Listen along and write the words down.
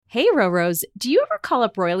Hey, Roros, do you ever call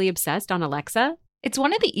up Royally Obsessed on Alexa? It's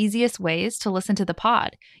one of the easiest ways to listen to the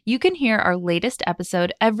pod. You can hear our latest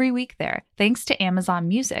episode every week there, thanks to Amazon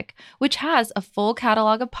Music, which has a full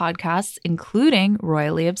catalog of podcasts, including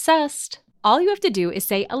Royally Obsessed. All you have to do is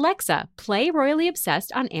say, Alexa, play Royally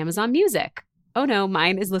Obsessed on Amazon Music. Oh no,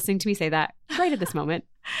 mine is listening to me say that right at this moment.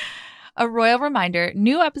 A royal reminder,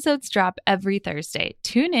 new episodes drop every Thursday.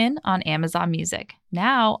 Tune in on Amazon Music.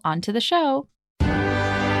 Now, on to the show.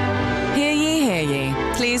 Hear ye, hear ye.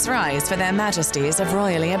 Please rise for their majesties of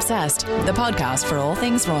Royally Obsessed, the podcast for all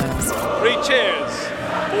things royals. 3 cheers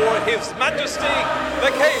for His Majesty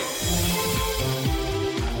the King.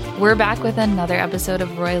 We're back with another episode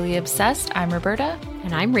of Royally Obsessed. I'm Roberta.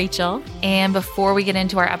 And I'm Rachel. And before we get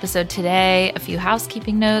into our episode today, a few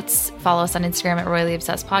housekeeping notes. Follow us on Instagram at Royally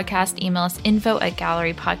Obsessed Podcast. Email us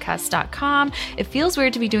info@gallerypodcast.com. It feels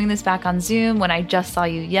weird to be doing this back on Zoom when I just saw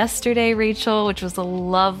you yesterday, Rachel, which was a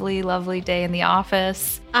lovely, lovely day in the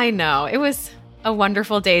office. I know. It was a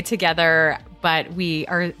wonderful day together, but we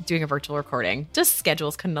are doing a virtual recording. Just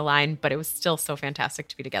schedules couldn't align, but it was still so fantastic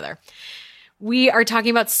to be together. We are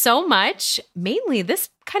talking about so much. Mainly, this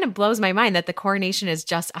kind of blows my mind that the coronation is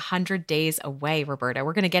just 100 days away, Roberta.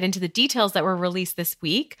 We're going to get into the details that were released this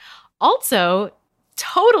week. Also,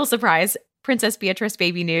 total surprise, Princess Beatrice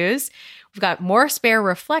baby news. We've got more spare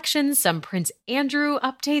reflections, some Prince Andrew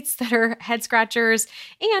updates that are head scratchers,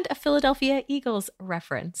 and a Philadelphia Eagles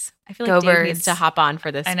reference. I feel like Dave needs to hop on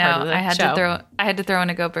for this. I know. Part of the show. I had to throw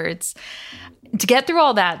in a Go Birds. To get through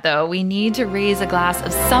all that, though, we need to raise a glass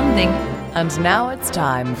of something. And now it's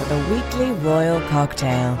time for the weekly royal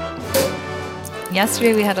cocktail.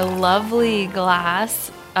 Yesterday we had a lovely glass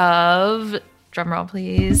of, drumroll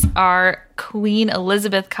please, our Queen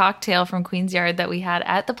Elizabeth cocktail from Queen's Yard that we had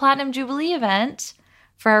at the Platinum Jubilee event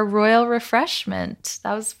for our royal refreshment.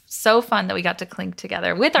 That was so fun that we got to clink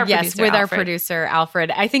together with our producer, Alfred. our producer,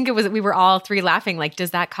 Alfred. I think we were all three laughing, like,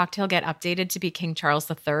 does that cocktail get updated to be King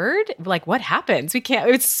Charles III? Like, what happens? We can't,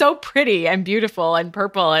 it's so pretty and beautiful and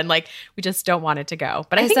purple, and like, we just don't want it to go.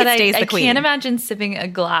 But I think it stays the queen. I can't imagine sipping a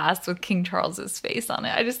glass with King Charles's face on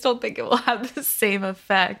it. I just don't think it will have the same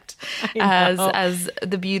effect as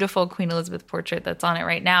the beautiful Queen Elizabeth portrait that's on it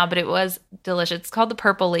right now, but it was delicious. It's called the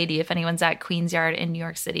Purple Lady if anyone's at Queen's Yard in New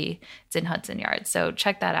York City. It's in Hudson Yards. So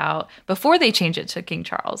check that out before they change it to King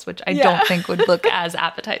Charles, which I don't think would look as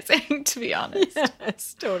appetizing, to be honest.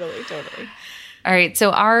 Yes, totally. All right.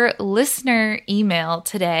 So our listener email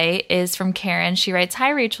today is from Karen. She writes, "Hi,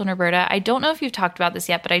 Rachel and Roberta. I don't know if you've talked about this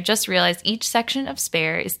yet, but I just realized each section of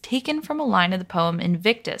Spare is taken from a line of the poem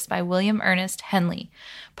Invictus by William Ernest Henley.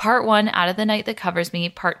 Part 1, Out of the Night That Covers Me.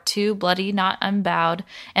 Part 2, Bloody Not Unbowed.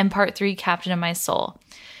 And Part 3, Captain of My Soul."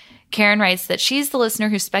 Karen writes that she's the listener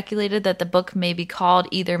who speculated that the book may be called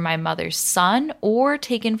either My Mother's Son or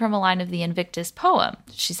taken from a line of the Invictus poem.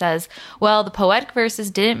 She says, well, the poetic verses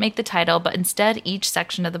didn't make the title, but instead each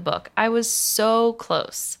section of the book. I was so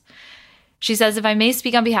close. She says, if I may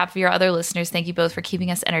speak on behalf of your other listeners, thank you both for keeping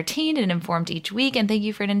us entertained and informed each week, and thank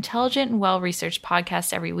you for an intelligent and well-researched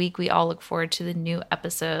podcast every week. We all look forward to the new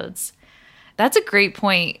episodes. That's a great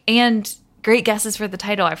point. And great guesses for the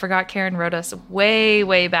title. I forgot Karen wrote us way,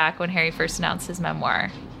 way back when Harry first announced his memoir.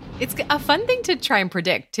 It's a fun thing to try and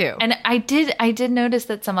predict, too. And I did notice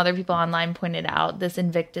that some other people online pointed out this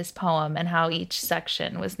Invictus poem and how each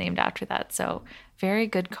section was named after that. So very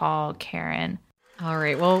good call, Karen. All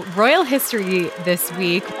right. Well, royal history this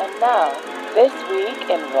week. And now, this week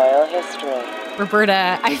in royal history.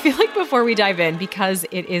 Roberta, I feel like before we dive in, because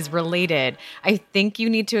it is related, I think you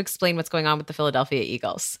need to explain what's going on with the Philadelphia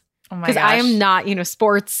Eagles. Oh my gosh. Because I am not,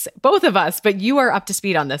 sports, both of us, but you are up to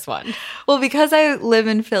speed on this one. Well, because I live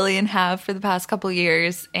in Philly and have for the past couple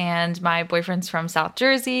years, and my boyfriend's from South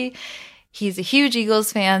Jersey. He's a huge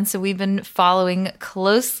Eagles fan, so we've been following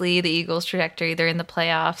closely the Eagles' trajectory. They're in the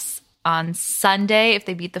playoffs. On Sunday, if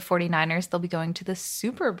they beat the 49ers, they'll be going to the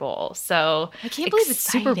Super Bowl. So I can't believe it's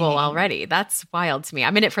Super Bowl already. That's wild to me.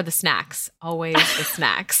 I'm in it for the snacks. Always the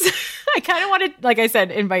snacks. I kind of wanted, like I said,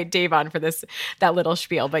 invite Dave on for that little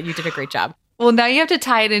spiel, but you did a great job. Well, now you have to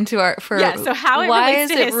tie it into our... So how it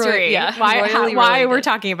relates to history. Why we're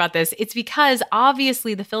talking about this. It's because,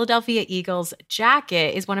 obviously, the Philadelphia Eagles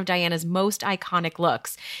jacket is one of Diana's most iconic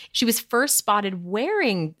looks. She was first spotted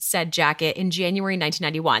wearing said jacket in January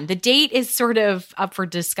 1991. The date is sort of up for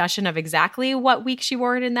discussion of exactly what week she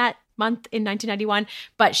wore it in that month in 1991,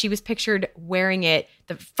 but she was pictured wearing it.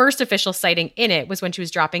 The first official sighting in it was when she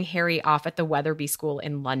was dropping Harry off at the Weatherby School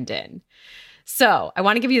in London. So I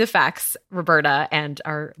want to give you the facts, Roberta, and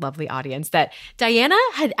our lovely audience, that Diana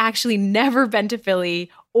had actually never been to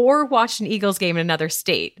Philly or watched an Eagles game in another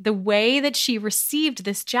state. The way that she received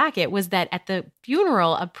this jacket was that at the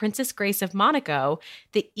funeral of Princess Grace of Monaco,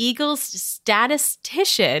 the Eagles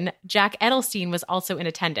statistician, Jack Edelstein, was also in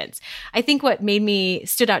attendance. I think what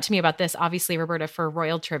stood out to me about this, obviously, Roberta, for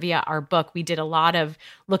Royal Trivia, our book, we did a lot of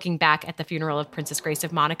looking back at the funeral of Princess Grace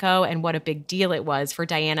of Monaco and what a big deal it was for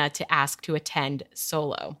Diana to ask to attend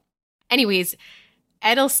solo. Anyways,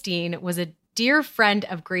 Edelstein was a dear friend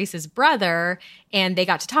of Grace's brother, and they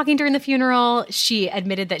got to talking during the funeral. She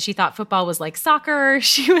admitted that she thought football was like soccer.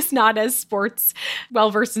 She was not as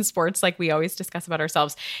well-versed in sports like we always discuss about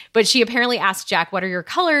ourselves. But she apparently asked Jack, what are your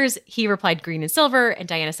colors? He replied green and silver, and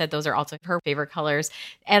Diana said those are also her favorite colors.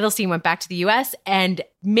 Edelstein went back to the U.S. and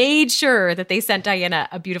made sure that they sent Diana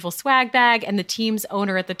a beautiful swag bag, and the team's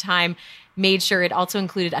owner at the time made sure it also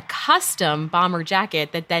included a custom bomber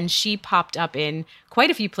jacket that then she popped up in quite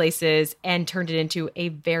a few places and turned it into a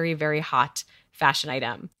very, very hot fashion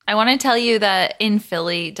item. I want to tell you that in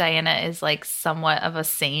Philly, Diana is like somewhat of a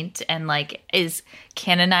saint and like is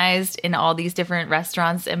canonized in all these different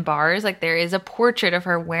restaurants and bars. Like there is a portrait of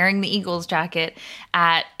her wearing the Eagles jacket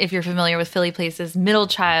at, if you're familiar with Philly places, Middle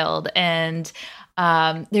Child, and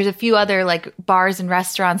there's a few other like bars and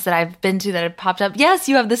restaurants that I've been to that have popped up. Yes,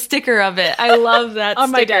 you have the sticker of it. I love that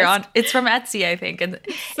on my sticker. desk. It's from Etsy, I think. And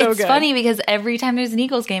so it's good. funny because every time there's an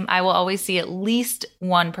Eagles game, I will always see at least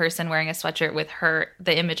one person wearing a sweatshirt with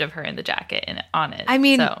the image of her in the jacket and on it. I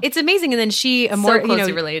mean, so, it's amazing. And then she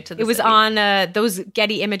closely related to the it was city. on those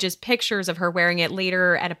Getty Images pictures of her wearing it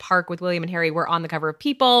later at a park with William and Harry were on the cover of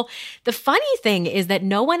People. The funny thing is that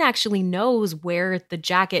no one actually knows where the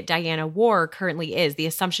jacket Diana wore currently is. The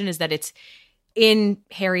assumption is that it's in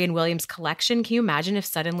Harry and William's collection. Can you imagine if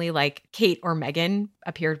suddenly like Kate or Meghan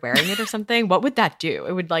appeared wearing it or something? What would that do?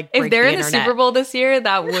 It would like break if they're the in the internet. Super Bowl this year,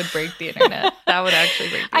 that would break the internet. That would actually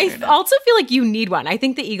break the internet. I also feel like you need one. I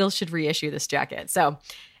think the Eagles should reissue this jacket. So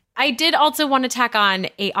I did also want to tack on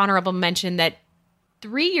a honorable mention that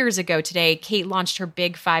 3 years ago today, Kate launched her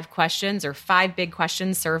Big 5 Questions or 5 Big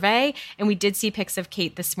Questions survey. And we did see pics of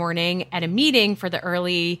Kate this morning at a meeting for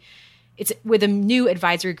it's with a new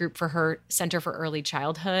advisory group for her Center for Early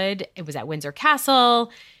Childhood. It was at Windsor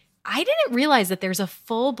Castle. I didn't realize that there's a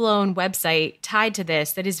full-blown website tied to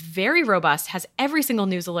this that is very robust, has every single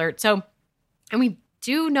news alert. So, and we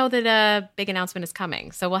do know that a big announcement is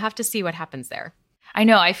coming. So we'll have to see what happens there. I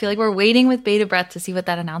know. I feel like we're waiting with bated breath to see what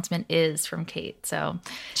that announcement is from Kate. So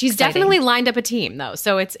she's exciting. definitely lined up a team, though.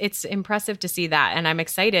 So it's impressive to see that. And I'm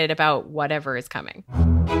excited about whatever is coming.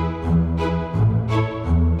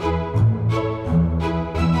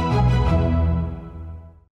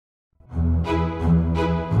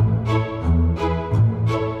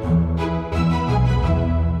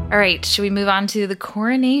 All right, should we move on to the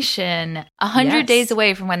coronation? 100 Yes. days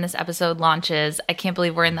away from when this episode launches. I can't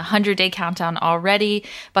believe we're in the 100-day countdown already.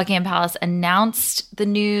 Buckingham Palace announced the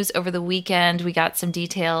news over the weekend. We got some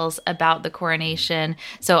details about the coronation.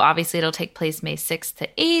 So obviously it'll take place May 6th to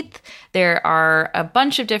 8th. There are a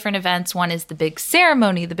bunch of different events. One is the big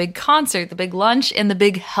ceremony, the big concert, the big lunch, and the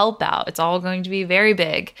big help out. It's all going to be very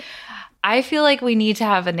big. I feel like we need to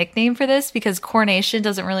have a nickname for this because coronation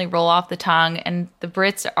doesn't really roll off the tongue, and the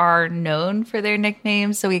Brits are known for their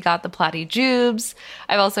nicknames. So we got the Platty Jubes.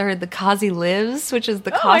 I've also heard the Kazi Lives, which is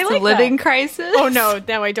the cost of living crisis. Oh, no,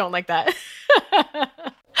 I don't like that.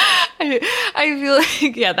 I feel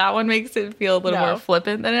like, yeah, that one makes it feel a little more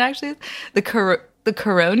flippant than it actually is. The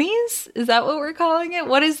Coronies? Is that what we're calling it?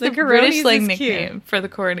 What is the British slang nickname for the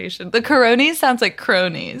coronation? The Coronies sounds like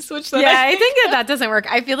cronies, which then I think that doesn't work.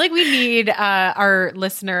 I feel like we need our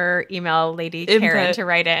listener email lady Karen to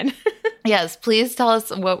write in. Yes, please tell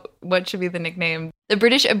us what should be the nickname, the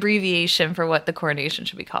British abbreviation for what the coronation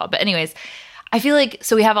should be called. But anyways, I feel like,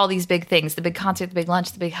 so we have all these big things, the big concert, the big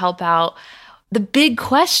lunch, the big help out. The big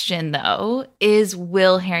question, though, is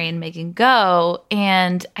will Harry and Meghan go?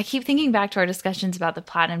 And I keep thinking back to our discussions about the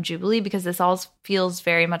Platinum Jubilee because this all feels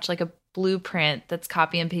very much like a blueprint that's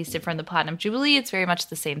copy and pasted from the Platinum Jubilee. It's very much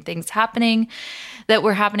the same things happening that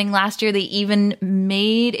were happening last year. They even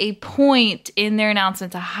made a point in their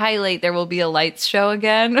announcement to highlight there will be a lights show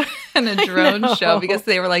again and a drone show because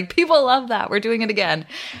they were like, people love that. We're doing it again.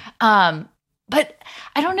 But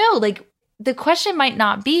I don't know, like, the question might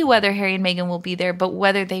not be whether Harry and Meghan will be there, but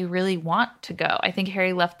whether they really want to go. I think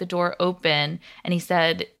Harry left the door open and he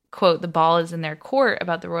said, quote, the ball is in their court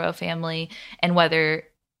about the royal family and whether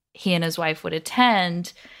he and his wife would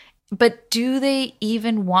attend. But do they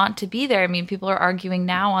even want to be there? I mean, people are arguing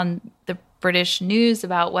now on the British news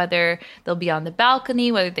about whether they'll be on the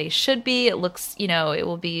balcony, whether they should be. It looks, it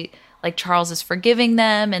will be like Charles is forgiving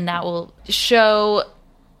them and that will show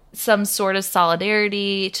some sort of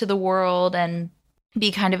solidarity to the world and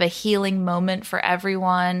be kind of a healing moment for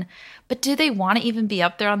everyone. But do they want to even be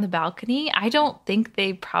up there on the balcony? I don't think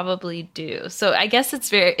they probably do. So I guess it's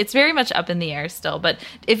very much up in the air still. But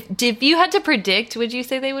if you had to predict, would you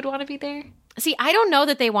say they would want to be there? See, I don't know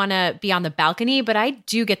that they want to be on the balcony, but I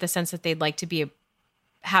do get the sense that they'd like to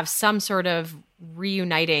have some sort of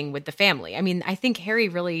reuniting with the family. I mean, I think Harry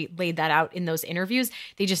really laid that out in those interviews.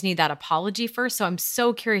 They just need that apology first. So I'm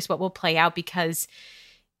so curious what will play out, because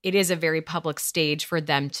it is a very public stage for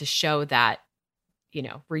them to show that,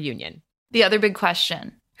 reunion. The other big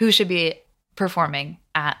question, who should be performing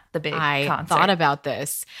at the big concert? I thought about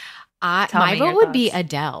this. My vote would be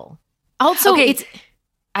Adele. Also, okay,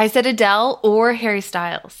 I said Adele or Harry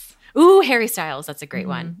Styles. Ooh, Harry Styles. That's a great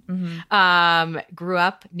one. Grew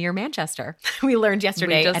up near Manchester. We learned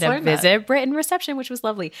yesterday at a Visit Britain reception, which was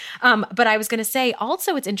lovely. But I was going to say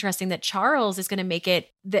also, it's interesting that Charles is going to make it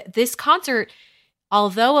this concert,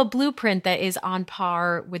 although a blueprint that is on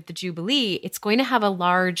par with the Jubilee, it's going to have a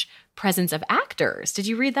large presence of actors. Did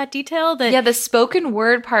you read that detail? Yeah, the spoken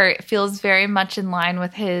word part feels very much in line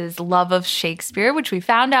with his love of Shakespeare, which we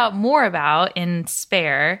found out more about in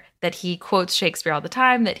Spare, that he quotes Shakespeare all the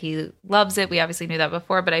time, that he loves it. We obviously knew that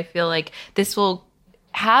before, but I feel like this will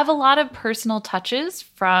have a lot of personal touches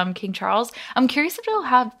from King Charles. I'm curious if it'll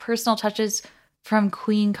have personal touches from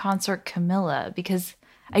Queen Consort Camilla, because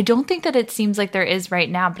I don't think that it seems like there is right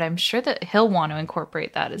now, but I'm sure that he'll want to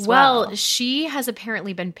incorporate that as well. Well, she has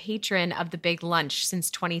apparently been patron of the Big Lunch since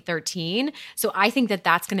 2013. So I think that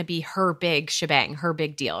that's going to be her big shebang, her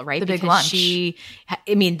big deal, right? The Big Lunch. The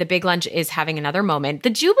Big Lunch is having another moment. The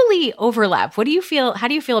Jubilee overlap, how do you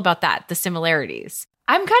feel about that, the similarities?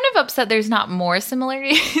 I'm kind of upset there's not more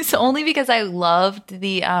similarities, only because I loved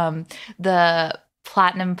the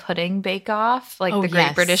Platinum Pudding Bake Off, the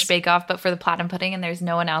Great British Bake Off, but for the Platinum Pudding, and there's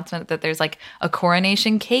no announcement that there's like a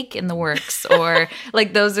coronation cake in the works, or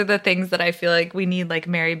those are the things that I feel like we need, like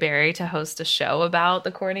Mary Berry to host a show about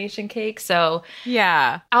the coronation cake. So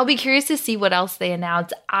yeah, I'll be curious to see what else they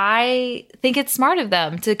announce. I think it's smart of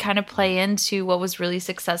them to kind of play into what was really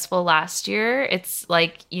successful last year. It's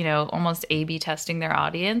almost A/B testing their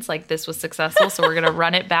audience. Like, this was successful, so we're going to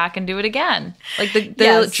run it back and do it again. Like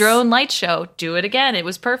the drone light show, do it again. It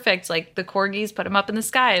was perfect. Like, the corgis, put them up in the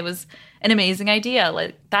sky. It was an amazing idea.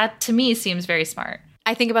 Like, that to me seems very smart.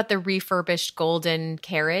 I think about the refurbished golden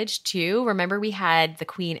carriage too. Remember, we had the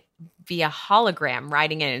Queen via hologram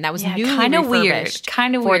riding in, and that was newly refurbished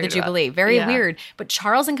for the Jubilee. Very weird. But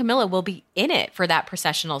Charles and Camilla will be in it for that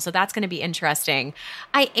processional, so that's going to be interesting.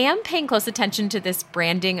 I am paying close attention to this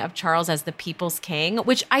branding of Charles as the People's King,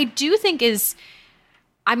 which I do think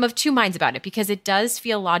I'm of two minds about it, because it does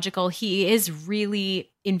feel logical. He is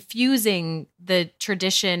really infusing the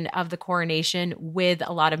tradition of the coronation with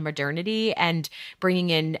a lot of modernity and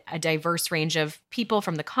bringing in a diverse range of people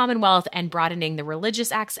from the Commonwealth and broadening the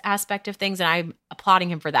religious aspect of things. And I'm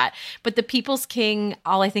applauding him for that. But the People's King,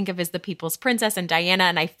 all I think of is the People's Princess and Diana.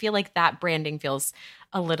 And I feel like that branding feels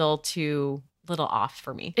a little off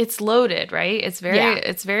for me. It's loaded, right? It's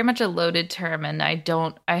very much a loaded term, and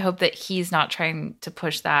I hope that he's not trying to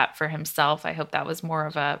push that for himself. I hope that was more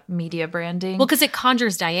of a media branding. Well, because it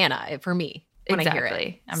conjures Diana for me when I hear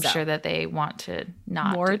it. I'm sure that they want to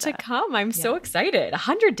not more to come. I'm so excited.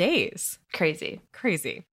 100 days. Crazy.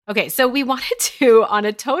 Okay, so we wanted to, on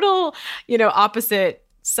a total, opposite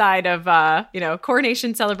side of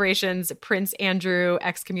coronation celebrations, Prince Andrew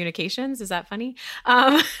excommunications. Is that funny?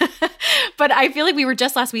 But I feel like we were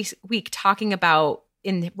just last week talking about,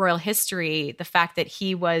 in royal history, the fact that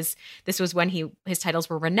this was when his titles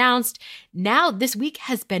were renounced. Now this week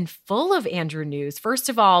has been full of Andrew news. First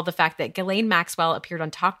of all, the fact that Ghislaine Maxwell appeared on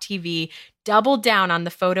Talk TV, doubled down on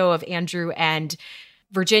the photo of Andrew and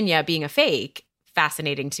Virginia being a fake.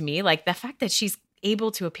 Fascinating to me. Like, the fact that she's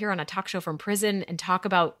able to appear on a talk show from prison and talk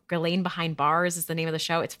about Ghislaine Behind Bars is the name of the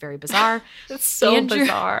show. It's very bizarre. It's so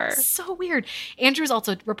bizarre. So weird. Andrew's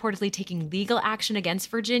also reportedly taking legal action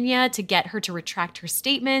against Virginia to get her to retract her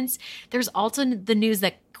statements. There's also the news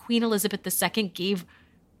that Queen Elizabeth II gave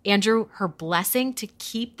Andrew her blessing to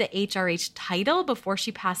keep the HRH title before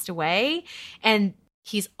she passed away. And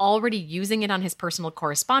he's already using it on his personal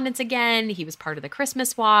correspondence again. He was part of the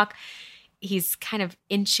Christmas walk. He's kind of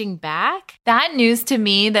inching back. That news to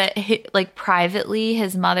me, that privately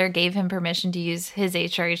his mother gave him permission to use his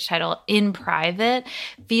HRH title in private,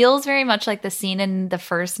 feels very much like the scene in the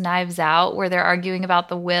first Knives Out where they're arguing about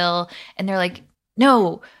the will, and they're like,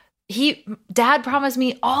 no, Dad promised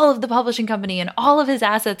me all of the publishing company and all of his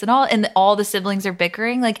assets, and all the siblings are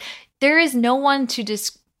bickering. Like, there is no one to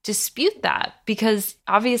dispute that, because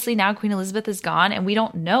obviously now Queen Elizabeth is gone and we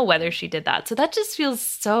don't know whether she did that. So that just feels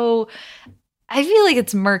so, I feel like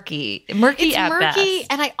it's murky at best.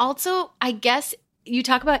 And I guess you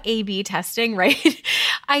talk about A/B testing, right?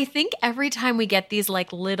 I think every time we get these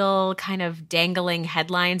like little kind of dangling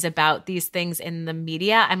headlines about these things in the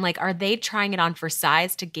media, I'm like, are they trying it on for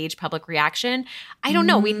size to gauge public reaction? I don't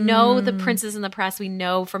know. We know the princes in the press. We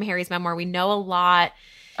know from Harry's memoir. We know a lot.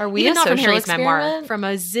 Are we Even a not from social Harry's memoir, experiment? from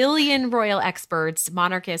a zillion royal experts,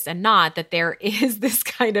 monarchists and not, that there is this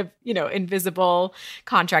kind of, invisible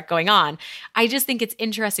contract going on. I just think it's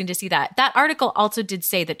interesting to see that. That article also did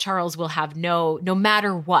say that Charles will have no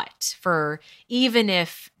matter what, for even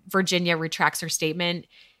if Virginia retracts her statement,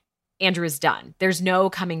 Andrew is done. There's no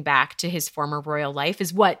coming back to his former royal life,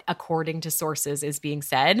 is what, according to sources, is being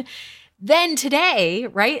said. Then today,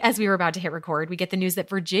 right, as we were about to hit record, we get the news that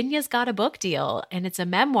Virginia's got a book deal, and it's a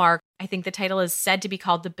memoir. I think the title is said to be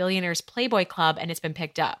called The Billionaire's Playboy Club, and it's been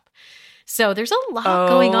picked up. So there's a lot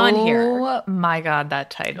going on here. Oh my God,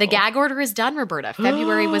 that title. The gag order is done, Roberta.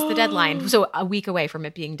 February was the deadline, so a week away from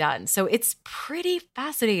it being done. So it's pretty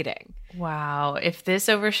fascinating. Wow. If this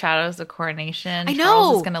overshadows the coronation, I know.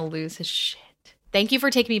 Charles is going to lose his shit. Thank you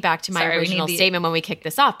for taking me back to my original statement when we kicked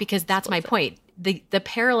this off, because that's my point. The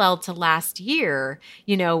parallel to last year,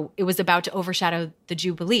 it was about to overshadow the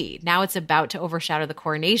Jubilee. Now it's about to overshadow the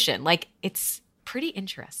coronation. Like, it's pretty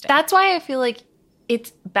interesting. That's why I feel like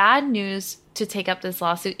it's bad news to take up this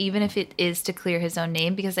lawsuit, even if it is to clear his own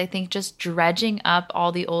name, because I think just dredging up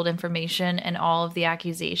all the old information and all of the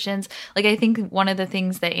accusations, like I think one of the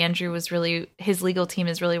things that Andrew was his legal team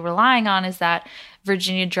is really relying on is that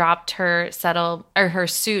Virginia dropped her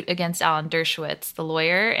suit against Alan Dershowitz, the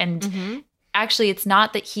lawyer. And actually, it's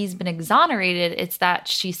not that he's been exonerated, it's that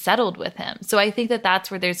she settled with him. So I think that that's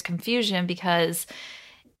where there's confusion, because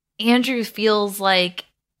Andrew feels like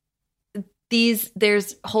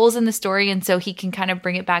there's holes in the story, and so he can kind of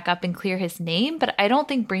bring it back up and clear his name. But I don't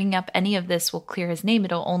think bringing up any of this will clear his name.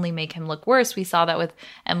 It'll only make him look worse. We saw that with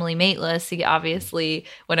Emily Maitlis. He obviously,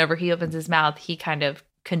 whenever he opens his mouth, he kind of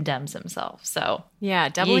condemns himself. So yeah,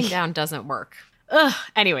 doubling down doesn't work. Ugh.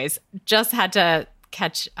 Anyways, just had to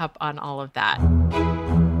catch up on all of that.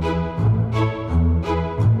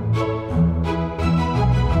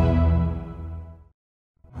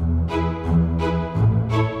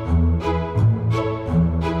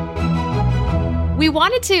 We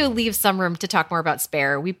wanted to leave some room to talk more about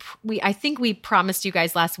Spare. I think we promised you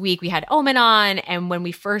guys last week we had Omen on, and when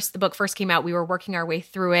the book first came out, we were working our way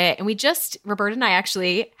through it, and Roberta and I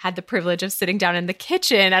actually had the privilege of sitting down in the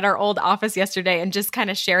kitchen at our old office yesterday and just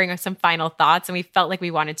kind of sharing some final thoughts, and we felt like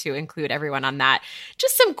we wanted to include everyone on that.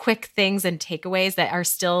 Just some quick things and takeaways that are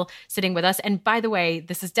still sitting with us. And by the way,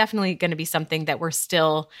 this is definitely going to be something that we're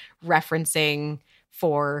still referencing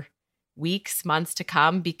for weeks, months to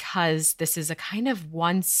come, because this is a kind of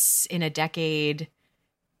once in a decade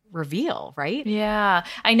reveal, right? Yeah,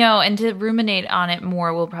 I know. And to ruminate on it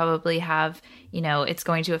more, we'll probably have, it's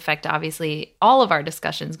going to affect obviously all of our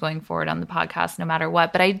discussions going forward on the podcast, no matter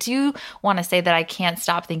what. But I do want to say that I can't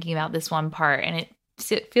stop thinking about this one part, and it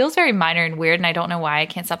feels very minor and weird, and I don't know why I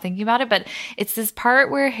can't stop thinking about it, but it's this part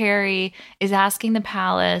where Harry is asking the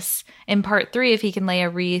palace in part 3 if he can lay a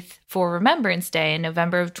wreath for Remembrance Day in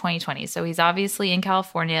November of 2020. So he's obviously in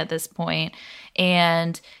California at this point,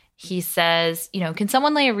 and he says, can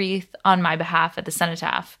someone lay a wreath on my behalf at the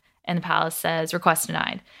cenotaph? And the palace says, request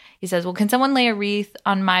denied. He says, well, can someone lay a wreath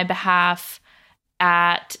on my behalf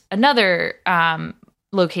at another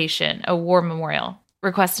location, a war memorial?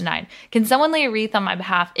 Request denied. Can someone lay a wreath on my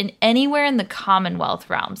behalf in anywhere in the Commonwealth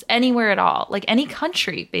realms? Anywhere at all. Like any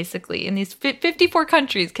country, basically. In these 54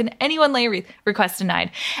 countries, can anyone lay a wreath? Request denied.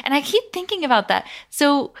 And I keep thinking about that.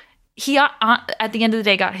 So he, at the end of the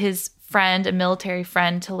day, got his friend, a military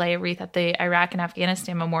friend, to lay a wreath at the Iraq and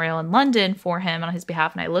Afghanistan Memorial in London for him on his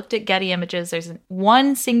behalf. And I looked at Getty Images. There's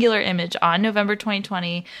one singular image on November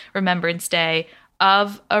 2020, Remembrance Day,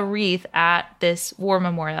 of a wreath at this war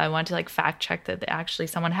memorial. I wanted to fact check that actually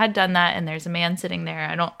someone had done that, and there's a man sitting there.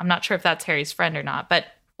 I'm not sure if that's Harry's friend or not. But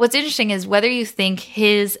what's interesting is whether you think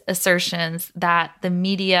his assertions that the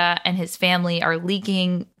media and his family are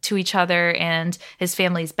leaking to each other and his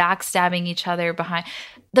family's backstabbing each other behind,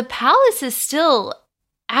 the palace is still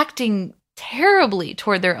acting terribly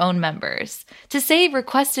toward their own members. To say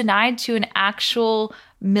request denied to an actual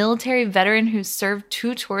military veteran who served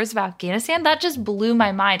 2 tours of Afghanistan, that just blew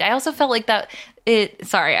my mind. I also felt like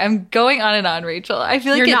sorry, I'm going on and on, Rachel. I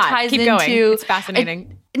feel like ties into... going. It's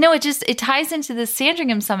fascinating. It ties into the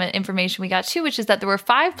Sandringham Summit information we got too, which is that there were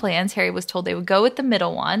 5 plans. Harry was told they would go with the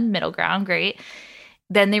middle ground, great.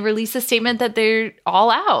 then they release a statement that they're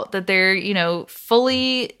all out, that they're, you know,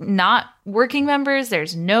 fully not working members.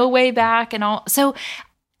 There's no way back and all. So,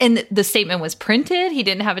 and the statement was printed. He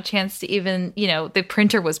didn't have a chance to even, you know, the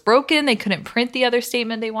printer was broken. They couldn't print the other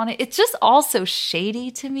statement they wanted. It's just all so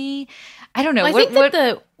shady to me. I don't know.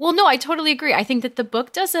 No, I totally agree. I think that the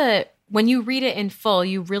book does when you read it in full,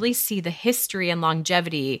 you really see the history and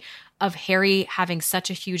longevity of Harry having such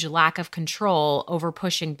a huge lack of control over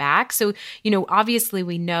pushing back. So, you know, obviously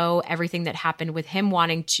we know everything that happened with him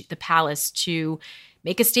wanting the palace to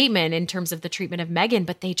make a statement in terms of the treatment of Meghan,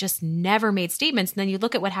 but they just never made statements. And then you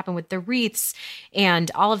look at what happened with the wreaths and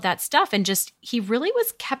all of that stuff, and just he really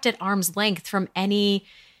was kept at arm's length from any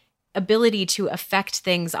ability to affect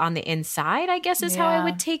things on the inside, I guess is how I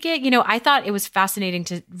would take it. You know, I thought it was fascinating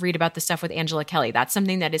to read about the stuff with Angela Kelly. That's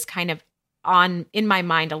something that is kind of in my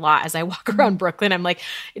mind a lot as I walk around Brooklyn. I'm like,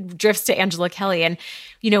 it drifts to Angela Kelly. And,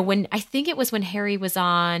 you know, when Harry was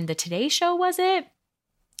on the Today Show, was it?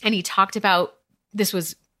 And he talked about, this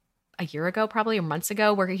was a year ago, probably, or months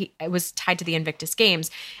ago, where it was tied to the Invictus Games.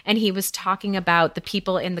 And he was talking about the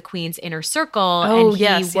people in the Queen's inner circle. And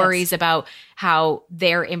he worries about how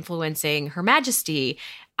they're influencing Her Majesty.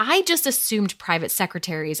 I just assumed private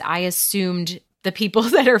secretaries. I assumed the people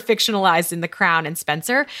that are fictionalized in The Crown and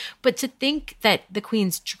Spencer. But to think that the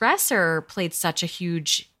Queen's dresser played such a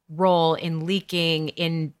huge role in leaking,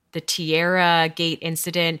 in the Tiara Gate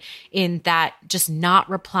incident, in that just not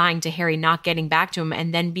replying to Harry, not getting back to him,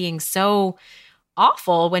 and then being so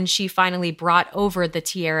awful when she finally brought over the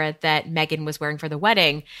tiara that Meghan was wearing for the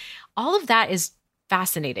wedding. All of that is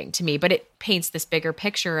fascinating to me, but it paints this bigger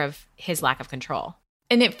picture of his lack of control.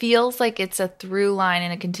 And it feels like it's a through line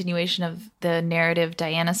and a continuation of the narrative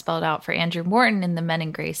Diana spelled out for Andrew Morton in the Men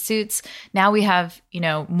in Gray Suits. Now we have, you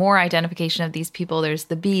know, more identification of these people. There's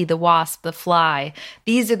the bee, the wasp, the fly.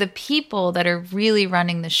 These are the people that are really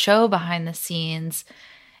running the show behind the scenes,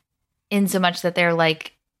 in so much that they're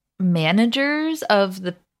like managers of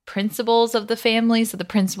the principals of the family. So the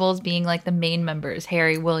principals being like the main members,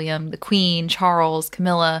 Harry, William, the Queen, Charles,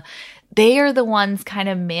 Camilla. They are the ones kind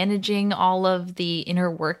of managing all of the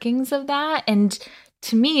inner workings of that. And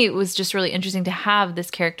to me, it was just really interesting to have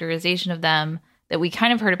this characterization of them that we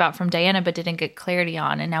kind of heard about from Diana, but didn't get clarity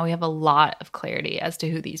on. And now we have a lot of clarity as to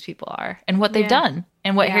who these people are and what they've done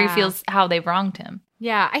and what Harry feels, how they've wronged him.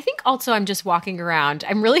 Yeah, I think also I'm just walking around.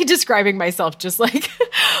 I'm really describing myself just like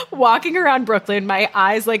walking around Brooklyn, my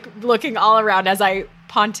eyes like looking all around as I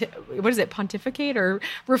pontificate or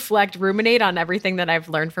reflect, ruminate on everything that I've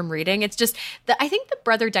learned from reading. It's just I think the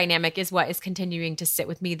brother dynamic is what is continuing to sit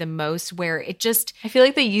with me the most, where it just, I feel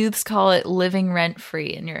like the youths call it living rent free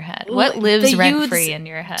in your head. What lives rent free in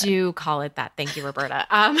your head? Do call it that. Thank you, Roberta.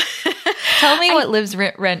 Tell me what lives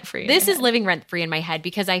rent free. This is living rent free in my head,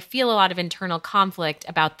 because I feel a lot of internal conflict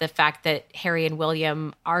about the fact that Harry and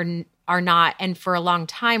William are not, and for a long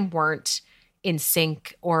time weren't, in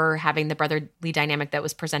sync or having the brotherly dynamic that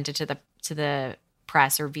was presented to the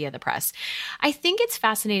press or via the press. I think it's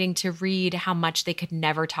fascinating to read how much they could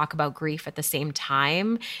never talk about grief at the same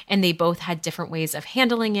time, and they both had different ways of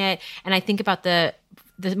handling it. And I think about the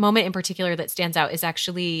moment in particular that stands out is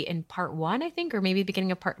actually in part 1, I think, or maybe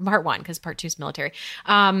beginning of part 1, because part 2 is military,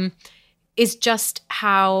 is just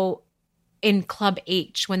how in Club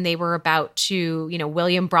H, when they were about to, you know,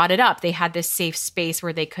 William brought it up, they had this safe space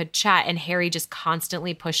where they could chat, and Harry just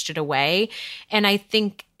constantly pushed it away. And I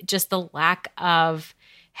think just the lack of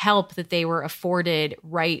help that they were afforded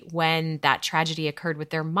right when that tragedy occurred with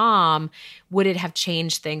their mom, would it have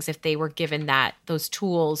changed things if they were given those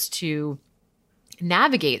tools to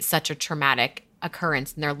navigate such a traumatic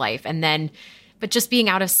occurrence in their life? And then, but just being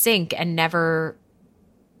out of sync and never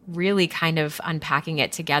really kind of unpacking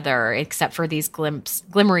it together, except for these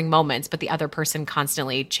glimmering moments, but the other person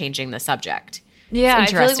constantly changing the subject. Yeah,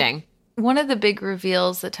 it's interesting. Like one of the big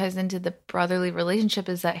reveals that ties into the brotherly relationship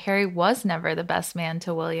is that Harry was never the best man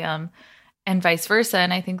to William, and vice versa.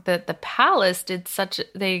 And I think that the palace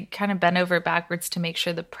they kind of bent over backwards to make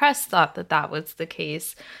sure the press thought that was the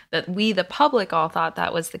case, that we, the public, all thought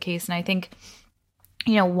that was the case. And I think,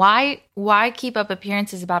 you know, why keep up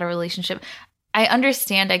appearances about a relationship? I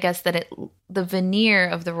understand, I guess, that the veneer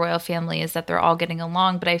of the royal family is that they're all getting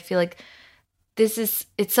along, but I feel like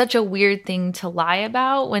it's such a weird thing to lie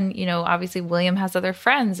about when, you know, obviously William has other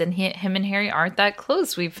friends and him and Harry aren't that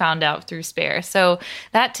close, we've found out through Spare. So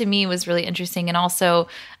that to me was really interesting. And also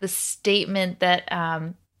the statement that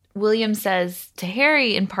William says to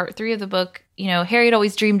Harry in part 3 of the book, you know, Harry had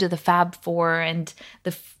always dreamed of the Fab Four and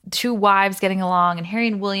the two wives getting along, and Harry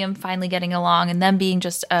and William finally getting along, and them being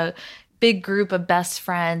just a big group of best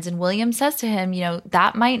friends. And William says to him,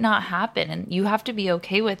 that might not happen. And you have to be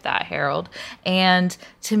okay with that, Harold. And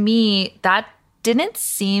to me, that didn't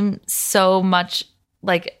seem so much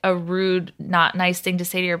like a rude, not nice thing to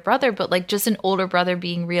say to your brother, but like just an older brother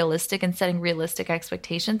being realistic and setting realistic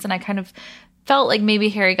expectations. And I kind of felt like maybe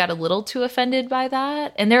Harry got a little too offended by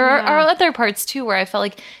that. And there are other parts too where I felt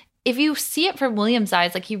like if you see it from William's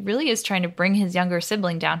eyes, like he really is trying to bring his younger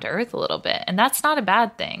sibling down to earth a little bit. And that's not a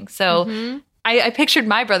bad thing. So I pictured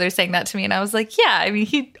my brother saying that to me, and I was like, yeah, I mean,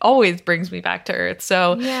 he always brings me back to earth.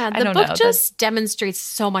 So yeah, the book just demonstrates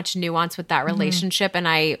so much nuance with that relationship, and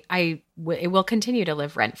it will continue to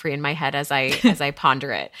live rent free in my head as I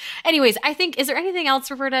ponder it. Anyways, I think, is there anything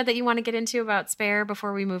else, Roberta, that you want to get into about Spare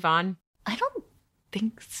before we move on? I don't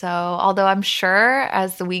think so. Although I'm sure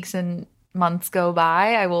as the weeks and months go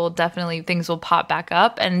by, things will pop back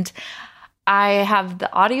up. And I have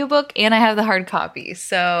the audiobook and I have the hard copy.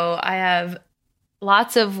 So I have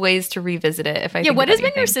lots of ways to revisit it if I think what has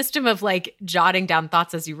anything. been your system of like jotting down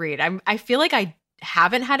thoughts as you read? I feel like I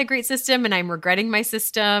haven't had a great system and I'm regretting my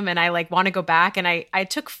system, and I like want to go back, and I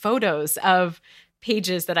took photos of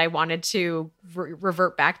pages that I wanted to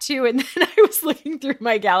revert back to, and then I was looking through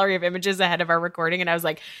my gallery of images ahead of our recording, and I was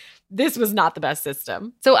like, this was not the best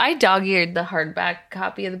system. So I dog-eared the hardback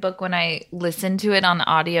copy of the book when I listened to it on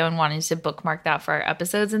audio and wanted to bookmark that for our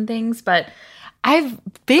episodes and things, but I've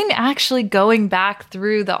been actually going back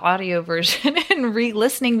through the audio version and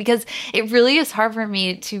re-listening because it really is hard for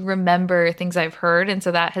me to remember things I've heard, and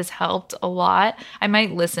so that has helped a lot. I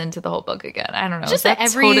might listen to the whole book again. I don't know. Just that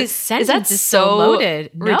every sentence is so loaded.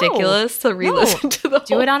 Ridiculous to re-listen to the whole book.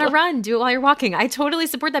 Do it on a run. Do it while you're walking. I totally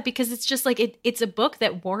support that because it's just like it's a book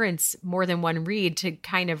that warrants more than one read to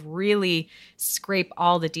kind of really scrape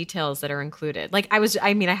all the details that are included. Like I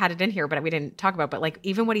had it in here, but we didn't talk about. But like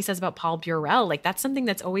even what he says about Paul Burrell. Like that's something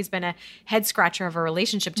that's always been a head scratcher of a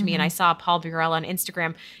relationship to me. And I saw Paul Burrell on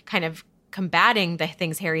Instagram kind of combating the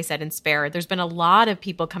things Harry said in Spare. There's been a lot of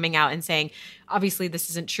people coming out and saying, obviously this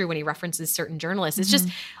isn't true when he references certain journalists. It's just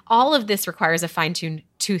all of this requires a fine-tuned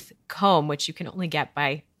tooth comb, which you can only get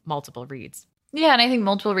by multiple reads. Yeah, and I think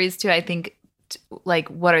multiple reads too. I think like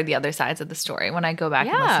what are the other sides of the story when I go back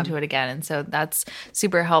and listen to it again. And so that's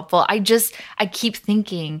super helpful. I keep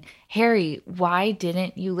thinking, Harry, why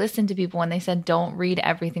didn't you listen to people when they said don't read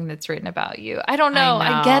everything that's written about you? I don't know.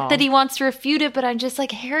 I get that he wants to refute it, but I'm just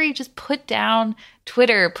like, Harry, just put down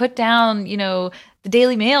Twitter, put down, the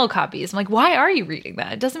Daily Mail copies. I'm like, why are you reading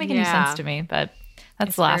that? It doesn't make any sense to me, but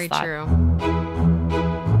that's the last thought. True.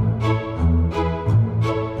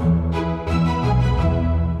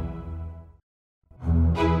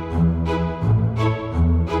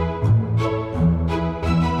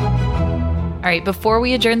 All right, before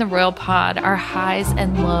we adjourn the Royal Pod, our highs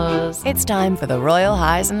and lows. It's time for the Royal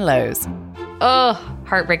Highs and Lows. Oh,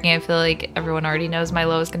 heartbreaking. I feel like everyone already knows my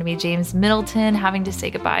low is going to be James Middleton having to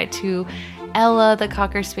say goodbye to Ella, the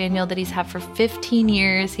Cocker Spaniel that he's had for 15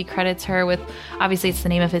 years. He credits her with, obviously it's the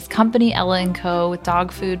name of his company, Ella & Co., with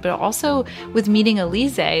dog food, but also with meeting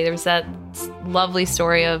Elise. There was that lovely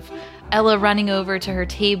story of Ella running over to her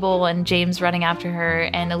table and James running after her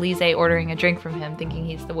and Elise ordering a drink from him thinking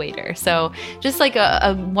he's the waiter. So just like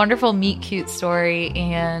a wonderful meet cute story,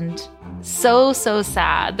 and so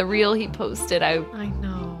sad. The reel he posted, I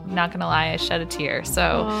know. Not gonna lie, I shed a tear.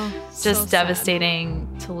 So just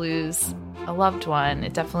devastating to lose a loved one.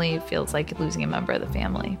 It definitely feels like losing a member of the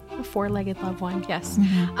family. A four-legged loved one, yes.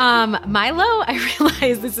 Milo, I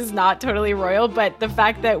realize this is not totally royal, but the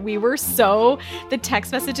fact that the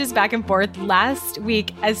text messages back and forth last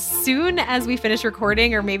week, as soon as we finished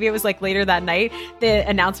recording, or maybe it was like later that night, the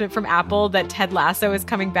announcement from Apple that Ted Lasso is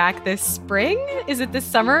coming back this spring. Is it this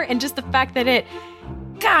summer? And just the fact that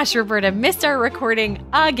gosh, Roberta, missed our recording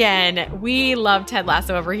again. We love Ted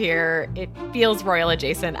Lasso over here. It feels royal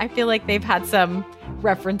adjacent. I feel like they've had some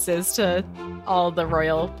references to all the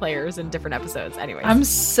royal players in different episodes. Anyways, I'm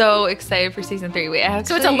so excited for season 3.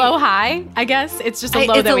 So it's a low high, I guess. It's just a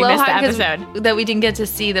low that we missed the episode. That we didn't get to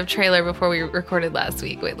see the trailer before we recorded last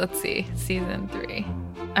week. Wait, let's see. Season 3.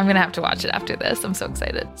 I'm going to have to watch it after this. I'm so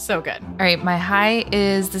excited. So good. All right. My high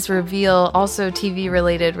is this reveal, also TV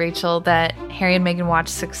related, Rachel, that Harry and Meghan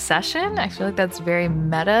watched Succession. I feel like that's very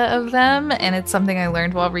meta of them. And it's something I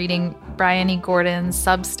learned while reading Bryony Gordon's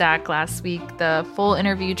Substack last week, the full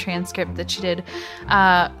interview transcript that she did,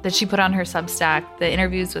 that she put on her Substack, the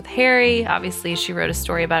interviews with Harry. Obviously, she wrote a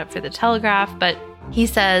story about it for The Telegraph, but he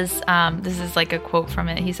says, this is like a quote from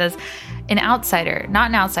it. He says, not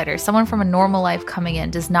an outsider, someone from a normal life coming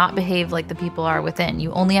in does not behave like the people are within.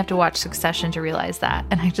 You only have to watch Succession to realize that.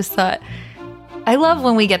 And I just thought, I love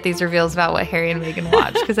when we get these reveals about what Harry and Meghan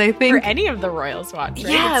watch, because I think... Or any of the royals watch,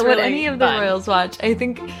 right? Yeah, It's what really any of the fun. royals watch. I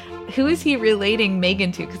think, who is he relating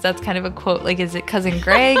Meghan to? Because that's kind of a quote. Like, is it Cousin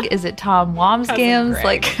Greg? Is it Tom Wamsgams? Greg.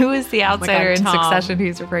 Like, who is the outsider in Tom. Succession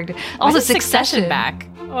he's referring to? When Also, is Succession back.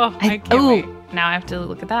 Oh, I can't wait. Now I have to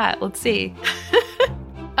look at that. Let's see.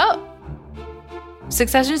 Oh,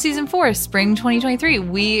 Succession season 4, spring 2023.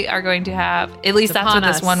 We are going to have, at least It's that's what upon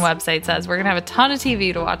this us. one website says. We're going to have a ton of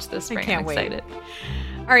TV to watch this spring. can't I'm wait. excited.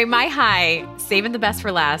 All right, my high, saving the best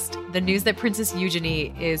for last. The news that Princess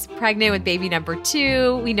Eugenie is pregnant with baby number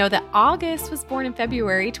 2. We know that August was born in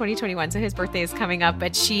February 2021, so his birthday is coming up,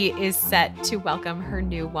 but she is set to welcome her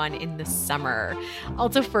new one in the summer.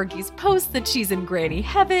 Also, Fergie's post that she's in granny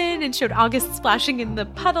heaven and showed August splashing in the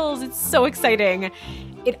puddles. It's so exciting.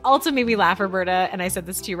 It also made me laugh, Roberta, and I said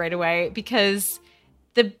this to you right away, because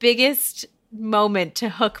the biggest moment to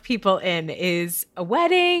hook people in is a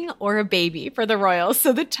wedding or a baby for the royals.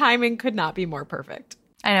 So the timing could not be more perfect.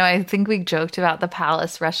 I know. I think we joked about the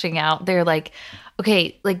palace rushing out. They're like,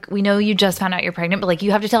 okay, like, we know you just found out you're pregnant, but like,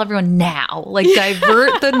 you have to tell everyone now. Like,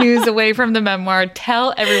 divert the news away from the memoir.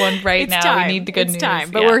 Tell everyone right now. Time. We need the good it's news.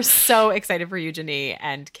 Time. But Yeah. we're so excited for Eugenie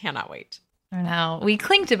and cannot wait. I know. We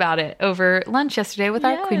clinked about it over lunch yesterday with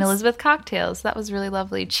our Queen Yes. Elizabeth cocktails. That was really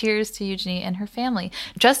lovely. Cheers to Eugenie and her family.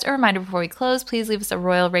 Just a reminder before we close, please leave us a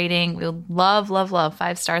royal rating. We would love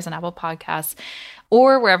 5 stars on Apple Podcasts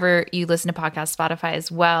or wherever you listen to podcasts, Spotify as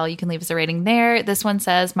well. You can leave us a rating there. This one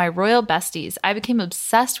says, my royal besties. I became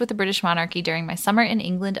obsessed with the British monarchy during my summer in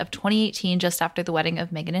England of 2018, just after the wedding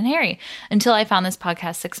of Meghan and Harry. Until I found this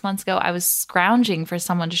podcast 6 months ago, I was scrounging for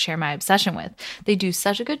someone to share my obsession with. They do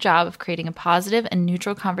such a good job of creating a positive and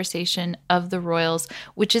neutral conversation of the royals,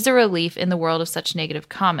 which is a relief in the world of such negative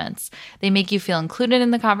comments. They make you feel included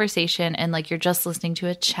in the conversation and like you're just listening to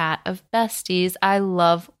a chat of besties. I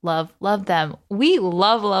love, love, love them. We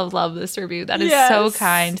love this review. That is so Yes.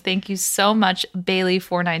 kind. Thank you so much,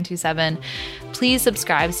 Bailey4927. Please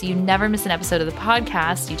subscribe so you never miss an episode of the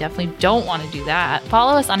podcast. You definitely don't want to do that.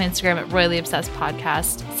 Follow us on Instagram at Royally Obsessed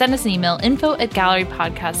Podcast. Send us an email,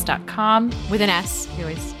 info@gallerypodcast.com With an S,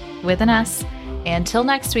 always. with an S. Until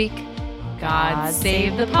next week, God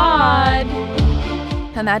save the pod.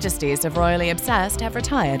 Her Majesties of Royally Obsessed have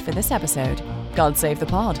retired for this episode. God save the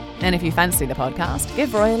pod. And if you fancy the podcast,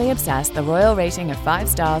 give Royally Obsessed the royal rating of 5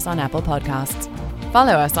 stars on Apple Podcasts.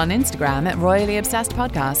 Follow us on Instagram at Royally Obsessed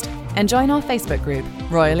Podcast and join our Facebook group,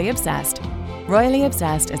 Royally Obsessed. Royally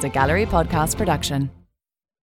Obsessed is a Gallery Podcast production.